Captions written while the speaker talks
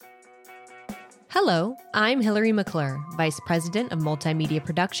Hello, I'm Hilary McClure, Vice President of Multimedia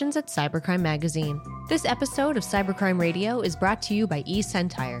Productions at Cybercrime Magazine. This episode of Cybercrime Radio is brought to you by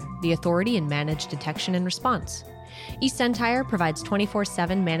eSentire, the authority in managed detection and response. eSentire provides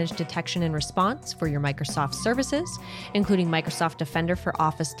 24/7 managed detection and response for your Microsoft services, including Microsoft Defender for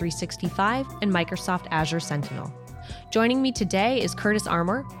Office 365 and Microsoft Azure Sentinel. Joining me today is Curtis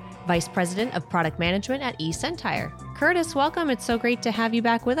Armour, Vice President of Product Management at eSentire. Curtis, welcome. It's so great to have you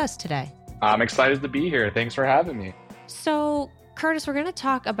back with us today. I'm excited to be here. Thanks for having me. So, Curtis, we're going to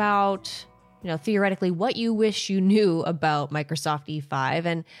talk about, theoretically what you wish you knew about Microsoft E5.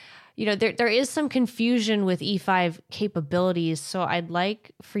 And, there is some confusion with E5 capabilities. So I'd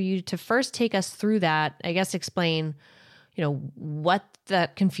like for you to first take us through that, I guess explain, what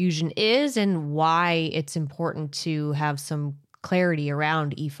that confusion is and why it's important to have some clarity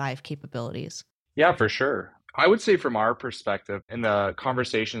around E5 capabilities. Yeah, for sure. I would say from our perspective, in the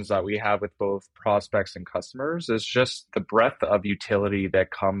conversations that we have with both prospects and customers, is just the breadth of utility that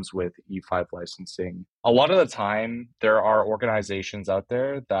comes with E5 licensing. A lot of the time, there are organizations out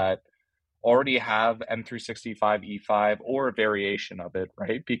there that already have M365 E5 or a variation of it,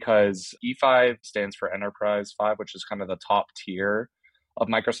 right? Because E5 stands for Enterprise 5, which is kind of the top tier of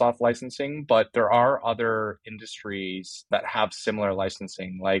Microsoft licensing, but there are other industries that have similar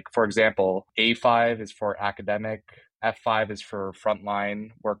licensing. Like, for example, A5 is for academic, F5 is for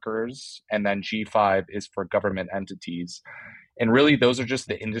frontline workers, and then G5 is for government entities. And really, those are just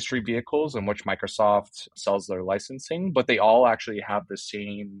the industry vehicles in which Microsoft sells their licensing, but they all actually have the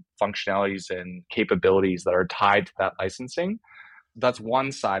same functionalities and capabilities that are tied to that licensing. That's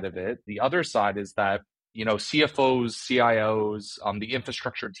one side of it. The other side is that CFOs, CIOs, the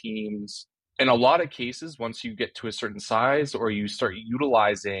infrastructure teams, in a lot of cases, once you get to a certain size or you start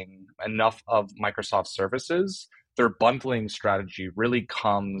utilizing enough of Microsoft services, their bundling strategy really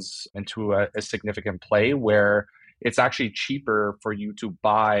comes into a significant play where it's actually cheaper for you to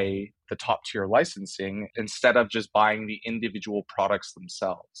buy the top tier licensing instead of just buying the individual products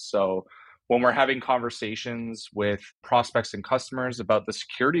themselves. So when we're having conversations with prospects and customers about the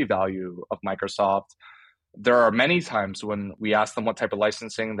security value of Microsoft, there are many times when we ask them what type of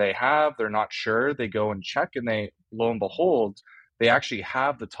licensing they have, they're not sure, they go and check, and lo and behold, they actually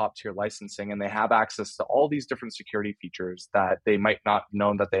have the top tier licensing and they have access to all these different security features that they might not have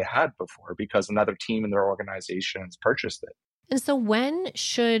known that they had before because another team in their organization has purchased it. And so when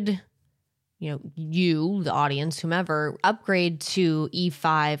should you, the audience, whomever, upgrade to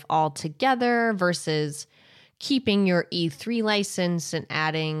E5 altogether versus keeping your E3 license and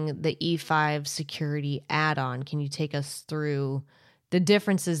adding the E5 security add-on? Can you take us through the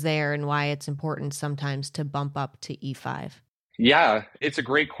differences there and why it's important sometimes to bump up to E5? Yeah, it's a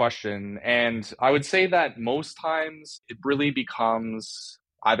great question. And I would say that most times it really becomes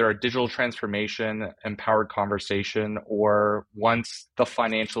either a digital transformation empowered conversation, or once the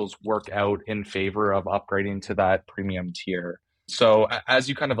financials work out in favor of upgrading to that premium tier. So as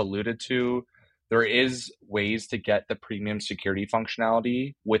you kind of alluded to, there is ways to get the premium security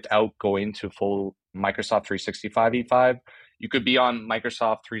functionality without going to full Microsoft 365 E5. You could be on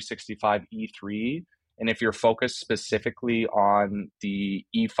Microsoft 365 E3. And if you're focused specifically on the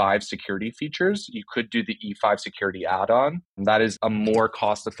E5 security features, you could do the E5 security add-on. That is a more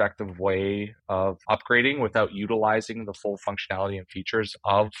cost-effective way of upgrading without utilizing the full functionality and features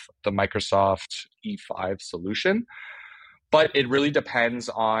of the Microsoft E5 solution. But it really depends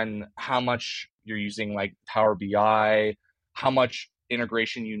on how much you're using, like Power BI, how much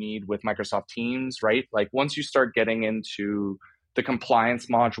integration you need with Microsoft Teams, right? Like once you start getting into the compliance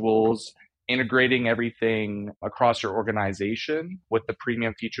modules, integrating everything across your organization with the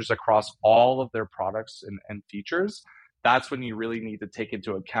premium features across all of their products and features, that's when you really need to take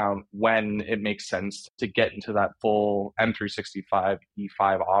into account when it makes sense to get into that full M365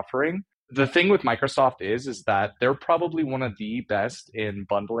 E5 offering. The thing with Microsoft is that they're probably one of the best in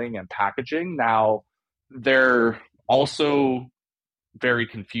bundling and packaging. Now, they're also very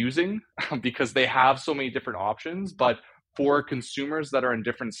confusing because they have so many different options, but for consumers that are in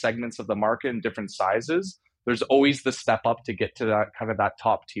different segments of the market and different sizes, there's always the step up to get to that kind of that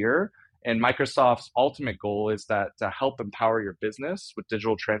top tier. And Microsoft's ultimate goal is that to help empower your business with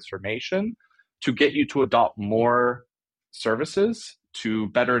digital transformation, to get you to adopt more services to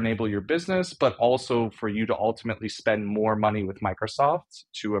better enable your business, but also for you to ultimately spend more money with Microsoft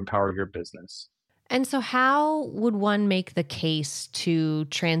to empower your business. And so how would one make the case to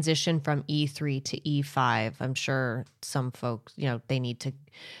transition from E3 to E5? I'm sure some folks, they need to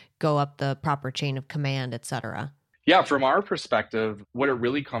go up the proper chain of command, et cetera. Yeah, from our perspective, what it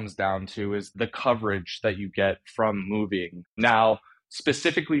really comes down to is the coverage that you get from moving. Now,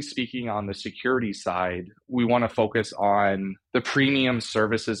 Specifically speaking on the security side, we want to focus on the premium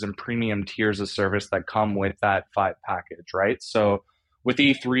services and premium tiers of service that come with that 5 package, right? So with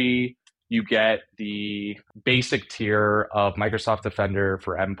E3, you get the basic tier of Microsoft Defender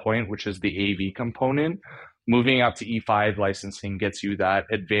for Endpoint, which is the AV component. Moving up to E5 licensing gets you that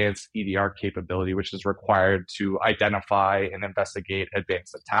advanced EDR capability, which is required to identify and investigate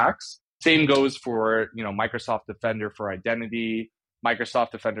advanced attacks. Same goes for, Microsoft Defender for Identity, Microsoft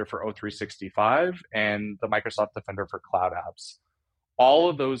Defender for O365, and the Microsoft Defender for Cloud Apps. All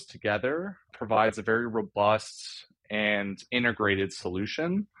of those together provides a very robust and integrated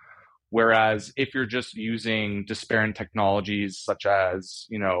solution. Whereas if you're just using disparate technologies such as,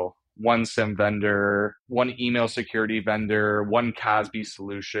 one SIM vendor, one email security vendor, one CASB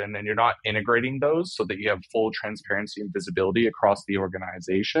solution, and you're not integrating those so that you have full transparency and visibility across the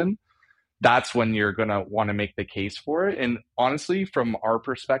organization, that's when you're going to want to make the case for it. And honestly, from our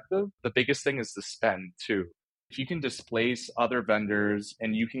perspective, the biggest thing is the spend too. If you can displace other vendors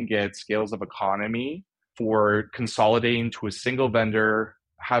and you can get scales of economy for consolidating to a single vendor,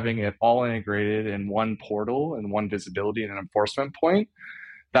 having it all integrated in one portal and one visibility and an enforcement point,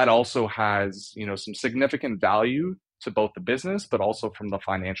 that also has, some significant value to both the business, but also from the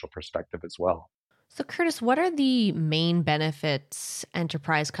financial perspective as well. So Curtis, what are the main benefits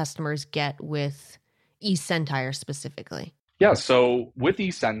enterprise customers get with eSentire specifically? Yeah, so with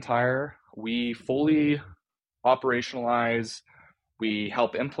eSentire, we fully operationalize, we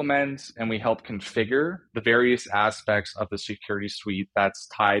help implement, and we help configure the various aspects of the security suite that's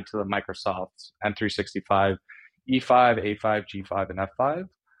tied to the Microsoft M365 E5, A5, G5, and F5.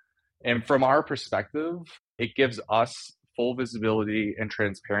 And from our perspective, it gives us full visibility and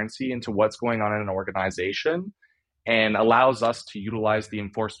transparency into what's going on in an organization and allows us to utilize the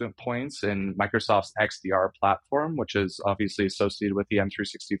enforcement points in Microsoft's XDR platform, which is obviously associated with the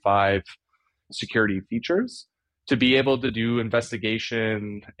M365 security features, to be able to do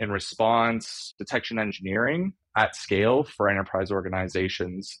investigation and response, detection engineering at scale for enterprise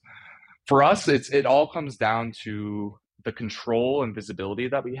organizations. For us, it all comes down to the control and visibility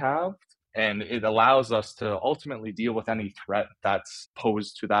that we have. And it allows us to ultimately deal with any threat that's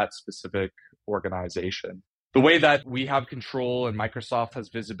posed to that specific organization. The way that we have control and Microsoft has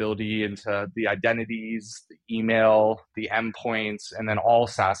visibility into the identities, the email, the endpoints, and then all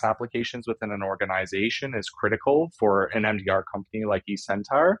SaaS applications within an organization is critical for an MDR company like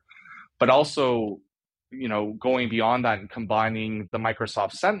eSentire. But also, going beyond that and combining the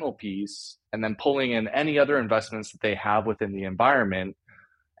Microsoft Sentinel piece and then pulling in any other investments that they have within the environment,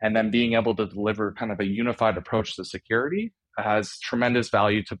 and then being able to deliver kind of a unified approach to security has tremendous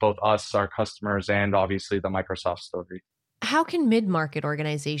value to both us, our customers, and obviously the Microsoft story. How can mid-market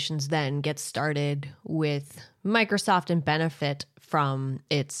organizations then get started with Microsoft and benefit from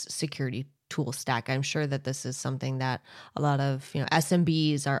its security tool stack? I'm sure that this is something that a lot of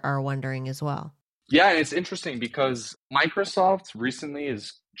SMBs are wondering as well. Yeah, and it's interesting because Microsoft recently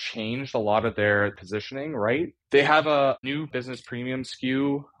has changed a lot of their positioning, right? They have a new business premium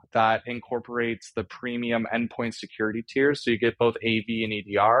SKU that incorporates the premium endpoint security tiers. So you get both AV and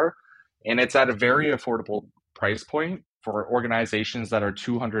EDR, and it's at a very affordable price point for organizations that are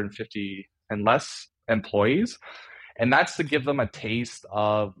 250 and less employees. And that's to give them a taste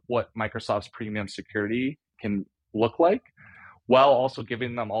of what Microsoft's premium security can look like, while also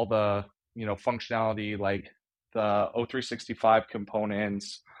giving them all the functionality like the O365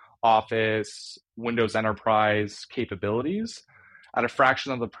 components, Office, Windows Enterprise capabilities at a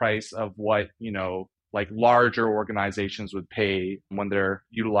fraction of the price of what, like larger organizations would pay when they're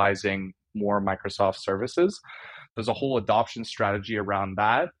utilizing more Microsoft services. There's a whole adoption strategy around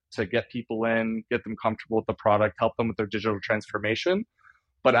that to get people in, get them comfortable with the product, help them with their digital transformation.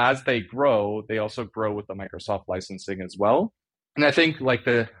 But as they grow, they also grow with the Microsoft licensing as well. And I think like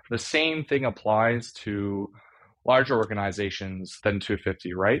the same thing applies to larger organizations than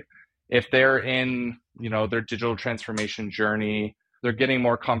 250, right? If they're in, their digital transformation journey, they're getting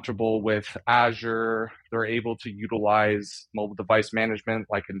more comfortable with Azure, they're able to utilize mobile device management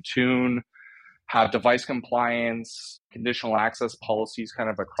like Intune, have device compliance, conditional access policies kind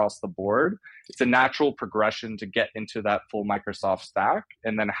of across the board. It's a natural progression to get into that full Microsoft stack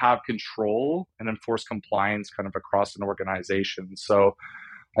and then have control and enforce compliance kind of across an organization. So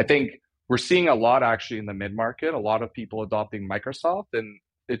I think we're seeing a lot actually in the mid-market, a lot of people adopting Microsoft, and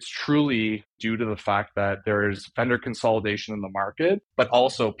it's truly due to the fact that there's vendor consolidation in the market, but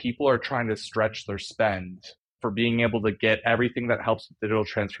also people are trying to stretch their spend for being able to get everything that helps with digital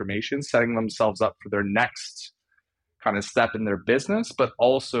transformation, setting themselves up for their next kind of step in their business, but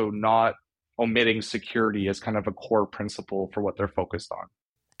also not omitting security as kind of a core principle for what they're focused on.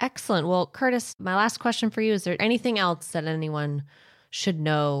 Excellent. Well, Curtis, my last question for you, is there anything else that anyone should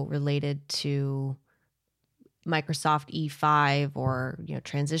know related to Microsoft E5 or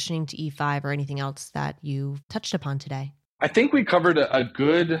transitioning to E5 or anything else that you've touched upon today? I think we covered a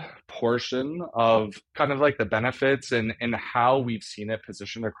good portion of kind of like the benefits and how we've seen it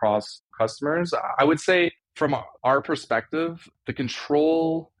positioned across customers. I would say from our perspective, the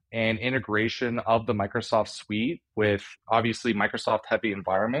control and integration of the Microsoft suite with obviously Microsoft heavy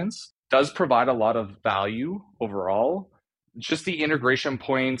environments does provide a lot of value overall. Just the integration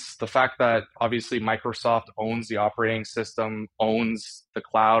points, the fact that obviously Microsoft owns the operating system, owns the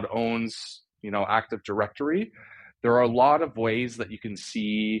cloud, owns, Active Directory. There are a lot of ways that you can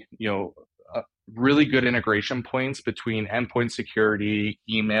see, really good integration points between endpoint security,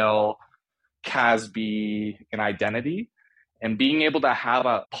 email, CASB, and identity. And being able to have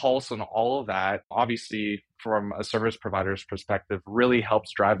a pulse on all of that, obviously from a service provider's perspective, really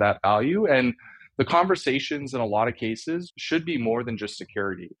helps drive that value. And the conversations in a lot of cases should be more than just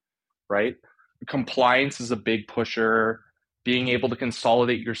security, right? Compliance is a big pusher. Being able to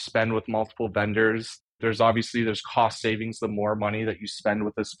consolidate your spend with multiple vendors. There's cost savings the more money that you spend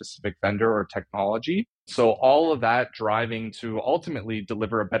with a specific vendor or technology. So all of that driving to ultimately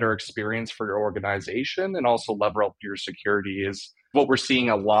deliver a better experience for your organization and also level up your security is what we're seeing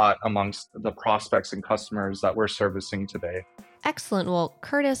a lot amongst the prospects and customers that we're servicing today. Excellent. Well,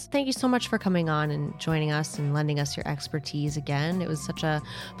 Curtis, thank you so much for coming on and joining us and lending us your expertise again. It was such a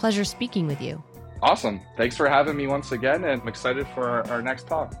pleasure speaking with you. Awesome. Thanks for having me once again, and I'm excited for our next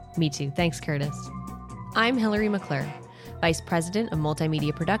talk. Me too. Thanks, Curtis. I'm Hillary McClure, Vice President of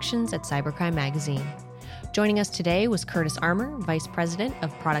Multimedia Productions at Cybercrime Magazine. Joining us today was Curtis Armour, Vice President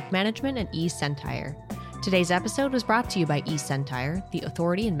of Product Management at eSentire. Today's episode was brought to you by eSentire, the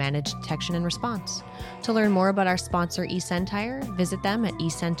authority in managed detection and response. To learn more about our sponsor, eSentire, visit them at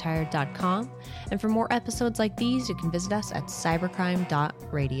esentire.com. And for more episodes like these, you can visit us at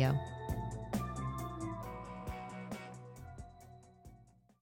cybercrime.radio.